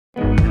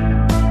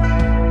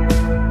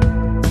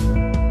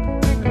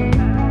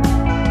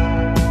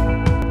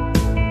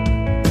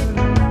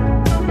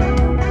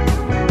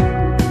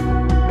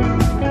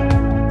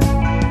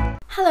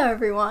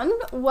everyone,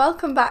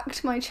 welcome back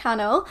to my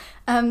channel.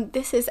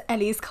 This is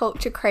Ellie's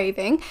Culture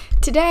Craving.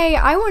 Today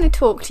I want to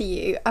talk to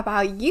you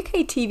about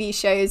UK TV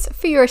shows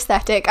for your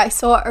aesthetic. I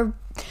saw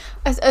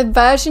a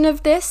version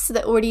of this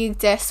that already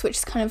exists, which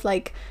is kind of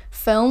like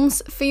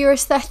films for your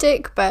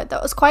aesthetic, but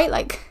that was quite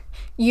like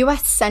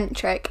US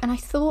centric, and I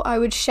thought I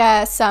would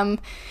share some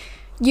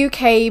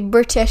UK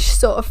British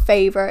sort of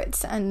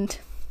favourites and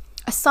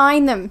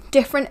assign them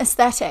different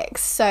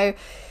aesthetics. So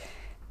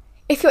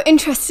if you're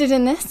interested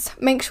in this,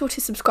 make sure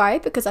to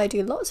subscribe because I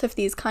do lots of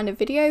these kind of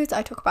videos.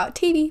 I talk about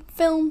TV,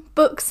 film,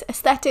 books,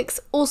 aesthetics,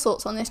 all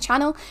sorts on this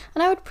channel,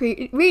 and I would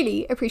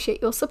really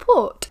appreciate your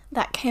support.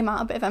 That came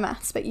out a bit of a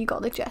mess, but you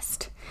got the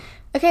gist.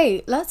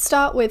 Okay, let's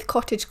start with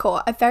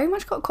cottagecore. I very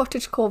much got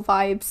cottagecore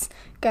vibes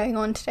going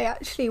on today,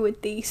 actually,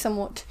 with the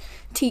somewhat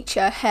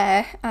teacher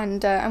hair,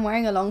 and I'm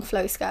wearing a long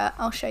flow skirt.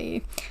 I'll show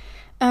you.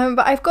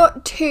 But I've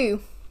got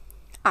two,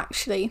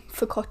 actually,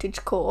 for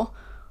cottagecore.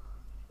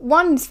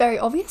 One's very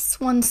obvious,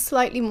 one's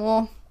slightly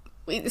more,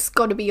 it's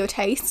got to be your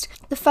taste.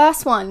 The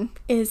first one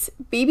is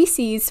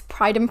BBC's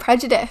Pride and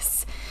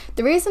Prejudice.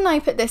 The reason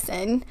I put this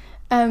in,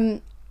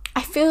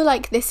 I feel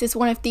like this is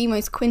one of the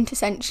most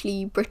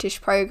quintessentially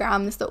British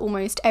programmes that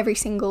almost every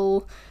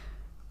single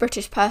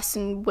British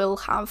person will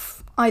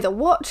have either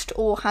watched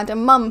or had a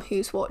mum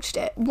who's watched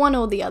it, one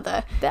or the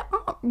other. There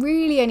aren't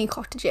really any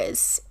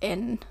cottages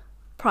in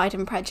Pride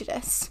and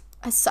Prejudice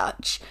as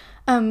such,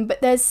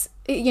 but there's,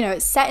 you know,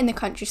 it's set in the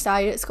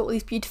countryside, it's got all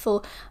these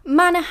beautiful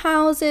manor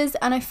houses,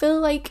 and I feel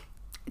like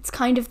it's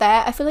kind of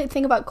there. I feel like the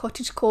thing about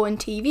cottagecore and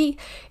TV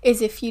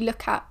is if you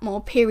look at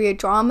more period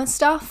drama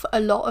stuff,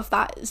 a lot of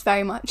that is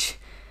very much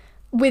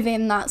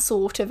within that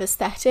sort of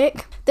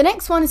aesthetic. The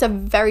next one is a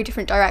very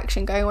different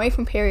direction, going away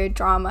from period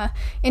drama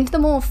into the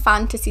more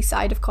fantasy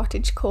side of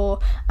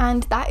cottagecore,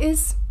 and that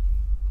is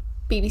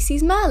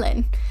BBC's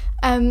Merlin.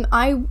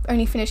 I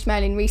only finished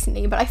Merlin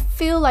recently, but I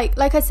feel like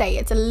I say,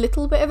 it's a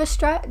little bit of a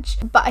stretch,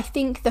 but I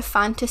think the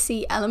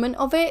fantasy element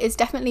of it is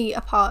definitely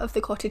a part of the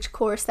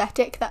cottagecore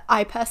aesthetic that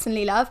I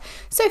personally love.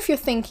 So if you're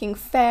thinking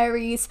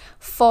fairies,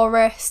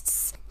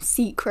 forests,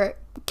 secret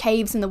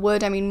caves in the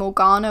wood, I mean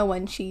Morgana,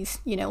 when she's,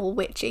 you know, all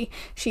witchy,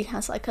 she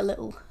has like a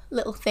little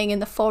thing in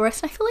the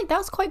forest, and I feel like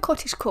that's quite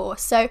cottagecore.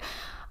 So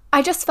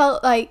I just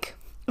felt like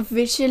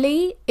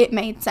visually it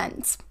made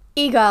sense.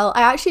 E-girl,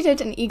 I actually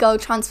did an e-girl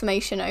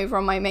transformation over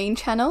on my main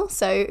channel,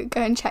 so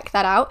go and check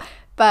that out.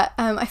 But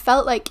I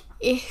felt like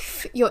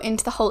if you're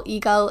into the whole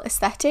e-girl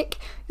aesthetic,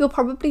 you'll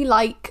probably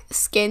like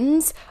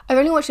Skins. I've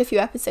only watched a few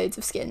episodes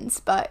of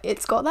Skins, but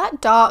it's got that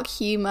dark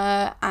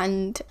humour,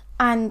 and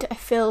I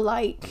feel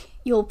like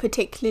you'll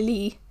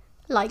particularly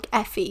like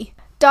Effie.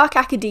 Dark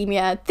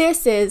Academia,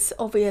 this is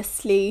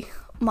obviously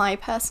my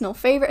personal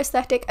favourite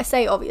aesthetic. I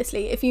say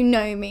obviously, if you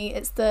know me,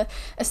 it's the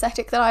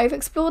aesthetic that I've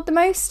explored the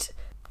most.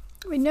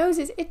 My nose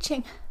is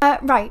itching.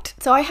 Right,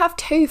 so I have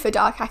two for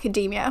Dark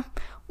Academia.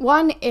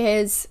 One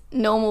is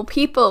Normal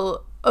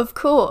People, of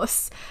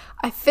course.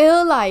 I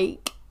feel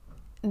like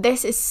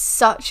this is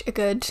such a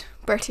good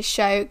British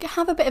show.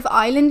 Have a bit of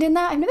Ireland in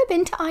there. I've never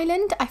been to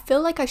Ireland. I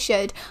feel like I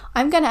should.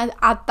 I'm going to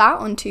add that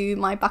onto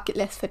my bucket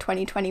list for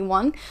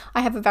 2021.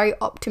 I have a very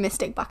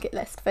optimistic bucket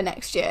list for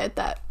next year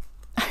that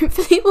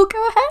hopefully will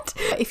go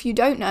ahead. If you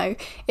don't know,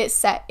 it's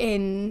set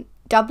in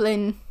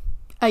Dublin,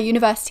 a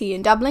university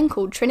in Dublin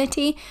called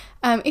Trinity.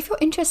 If you're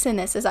interested in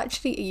this, there's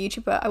actually a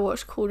YouTuber I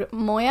watched called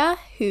Moya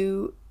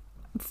who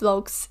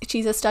vlogs.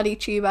 She's a study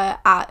tuber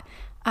at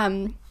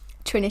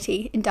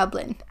Trinity in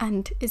Dublin,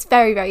 and it's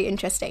very, very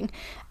interesting.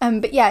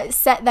 But yeah, it's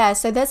set there,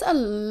 so there's a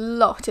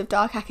lot of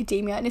Dark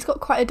Academia, and it's got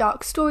quite a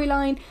dark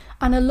storyline,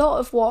 and a lot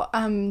of what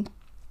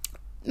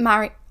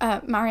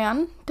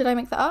Marianne, did I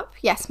make that up?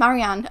 Yes,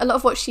 Marianne, a lot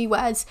of what she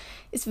wears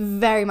is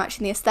very much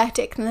in the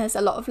aesthetic, and there's a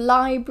lot of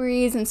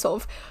libraries and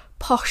sort of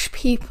posh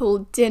people,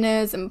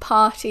 dinners and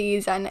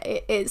parties, and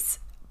it is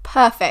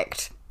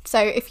perfect. So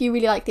if you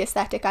really like the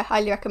aesthetic, I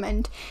highly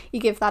recommend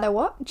you give that a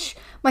watch.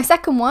 My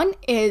second one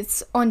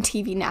is on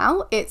TV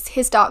now. It's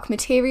His Dark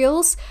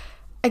Materials.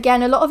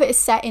 Again, a lot of it is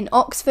set in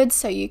Oxford,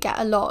 so you get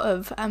a lot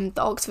of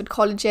the Oxford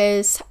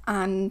colleges,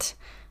 and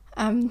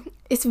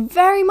it's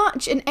very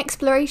much an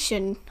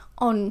exploration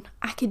on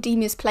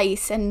academia's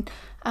place and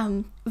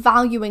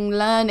valuing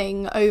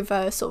learning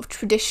over sort of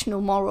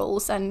traditional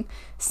morals and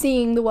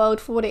seeing the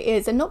world for what it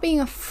is and not being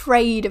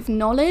afraid of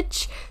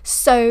knowledge.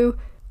 So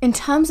in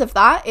terms of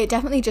that, it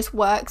definitely just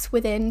works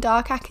within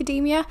Dark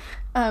Academia.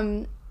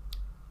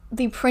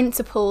 The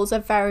principles are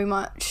very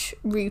much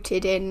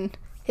rooted in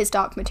His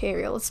Dark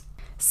Materials.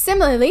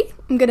 Similarly,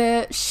 I'm going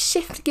to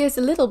shift gears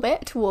a little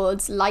bit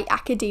towards Light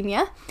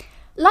Academia.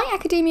 Light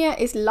Academia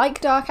is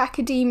like Dark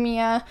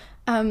Academia.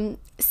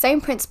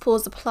 Same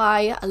principles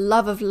apply, a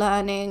love of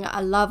learning,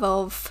 a love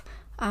of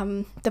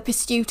the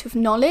pursuit of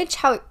knowledge,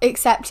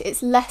 except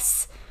it's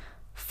less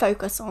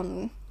focus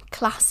on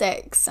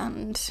classics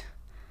and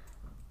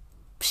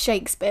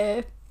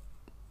Shakespeare,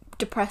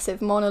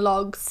 depressive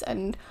monologues,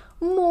 and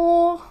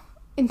more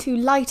into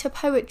lighter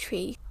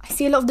poetry. I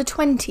see a lot of the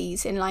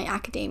 20s in Light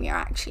Academia,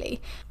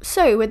 actually.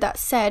 So with that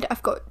said,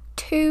 I've got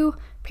two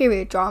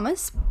period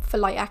dramas for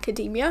light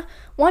academia.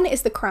 One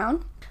is The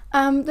Crown.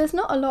 There's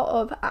not a lot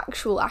of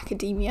actual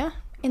academia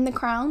in The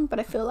Crown, but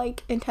I feel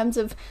like in terms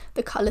of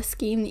the colour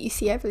scheme that you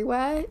see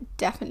everywhere,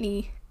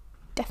 definitely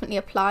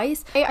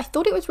applies. I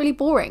thought it was really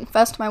boring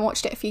first time I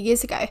watched it a few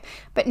years ago,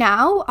 but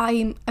now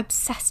I'm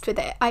obsessed with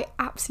it. I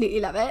absolutely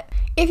love it.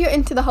 If you're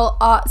into the whole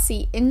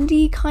artsy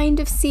indie kind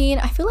of scene,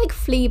 I feel like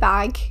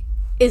Fleabag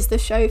is the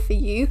show for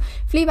you.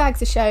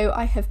 Fleabag's a show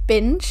I have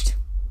binged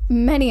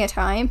many a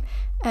time.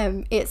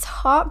 It's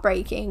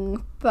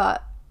heartbreaking,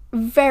 but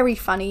very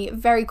funny,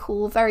 very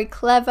cool, very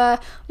clever, a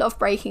lot of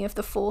breaking of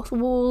the fourth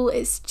wall.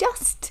 It's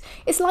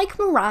like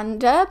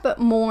Miranda, but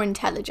more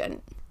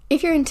intelligent.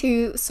 If you're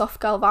into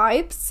soft girl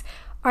vibes,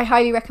 I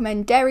highly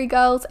recommend Dairy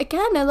Girls.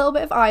 Again, a little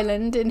bit of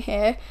Ireland in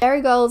here.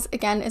 Dairy Girls,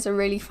 again, is a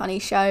really funny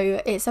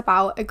show. It's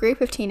about a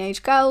group of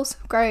teenage girls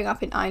growing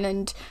up in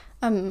Ireland,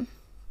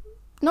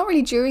 not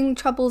really during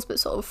Troubles, but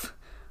sort of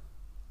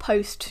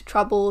post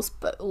Troubles,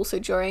 but also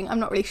during. I'm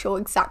not really sure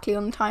exactly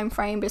on the time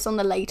frame, but it's on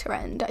the later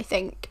end, I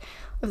think,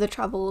 of the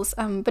Troubles.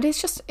 But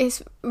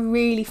it's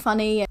really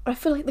funny. I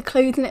feel like the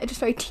clothes in it are just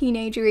very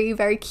teenagery,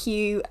 very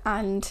cute,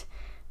 and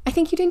I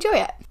think you'd enjoy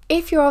it.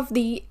 If you're of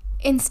the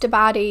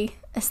insta-baddie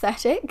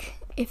aesthetic,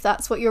 if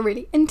that's what you're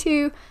really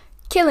into,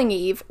 Killing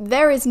Eve.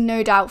 There is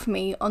no doubt for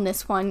me on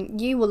this one.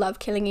 You will love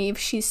Killing Eve.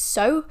 She's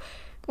so,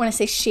 when I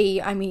say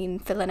she, I mean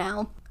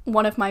Villanelle.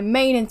 One of my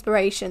main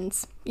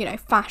inspirations, you know,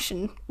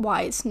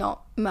 fashion-wise,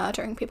 not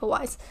murdering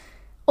people-wise.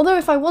 Although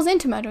if I was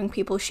into murdering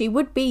people, she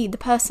would be the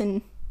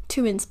person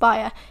to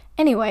inspire.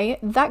 Anyway,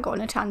 that got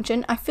on a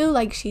tangent. I feel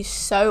like she's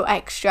so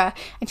extra,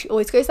 and she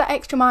always goes that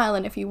extra mile,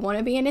 and if you want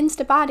to be an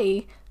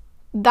insta-baddie,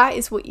 that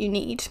is what you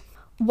need.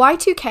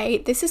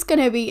 Y2K, this is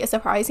going to be a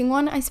surprising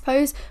one, I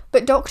suppose,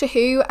 but Doctor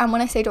Who, and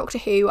when I say Doctor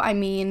Who, I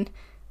mean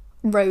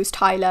Rose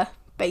Tyler,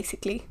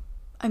 basically.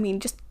 I mean,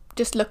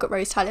 just look at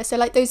Rose Tyler. So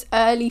like those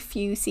early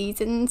few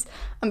seasons,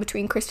 and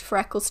between Christopher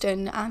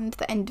Eccleston and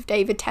the end of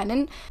David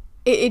Tennant,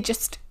 it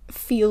just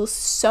feels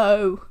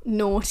so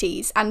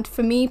noughties. And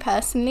for me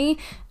personally,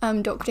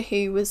 Doctor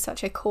Who was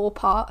such a core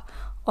part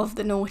of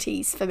the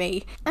noughties for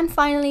me. And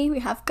finally, we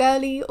have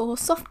girly or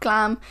soft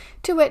glam,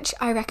 to which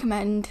I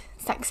recommend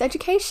Sex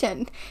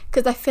Education,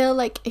 because I feel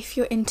like if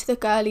you're into the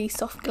girly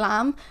soft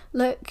glam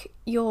look,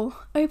 you're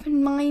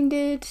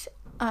open-minded.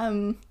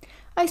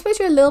 I suppose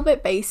you're a little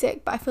bit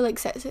basic, but I feel like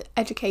Sex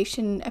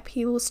Education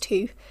appeals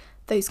to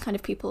those kind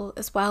of people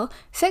as well.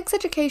 Sex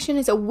Education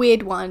is a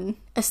weird one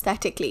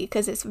aesthetically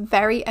because it's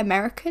very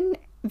American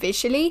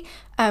visually,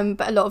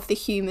 but a lot of the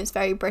humour is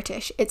very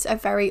British. It's a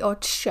very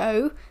odd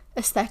show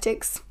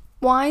aesthetics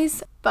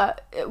wise,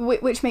 but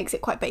which makes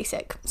it quite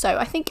basic. So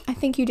I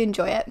think you'd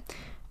enjoy it.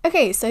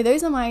 Okay, so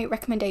those are my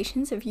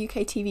recommendations of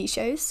UK TV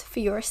shows for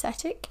your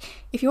aesthetic.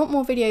 If you want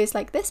more videos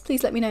like this,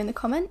 please let me know in the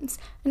comments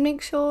and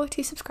make sure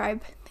to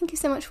subscribe. Thank you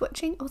so much for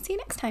watching. I'll see you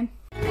next time.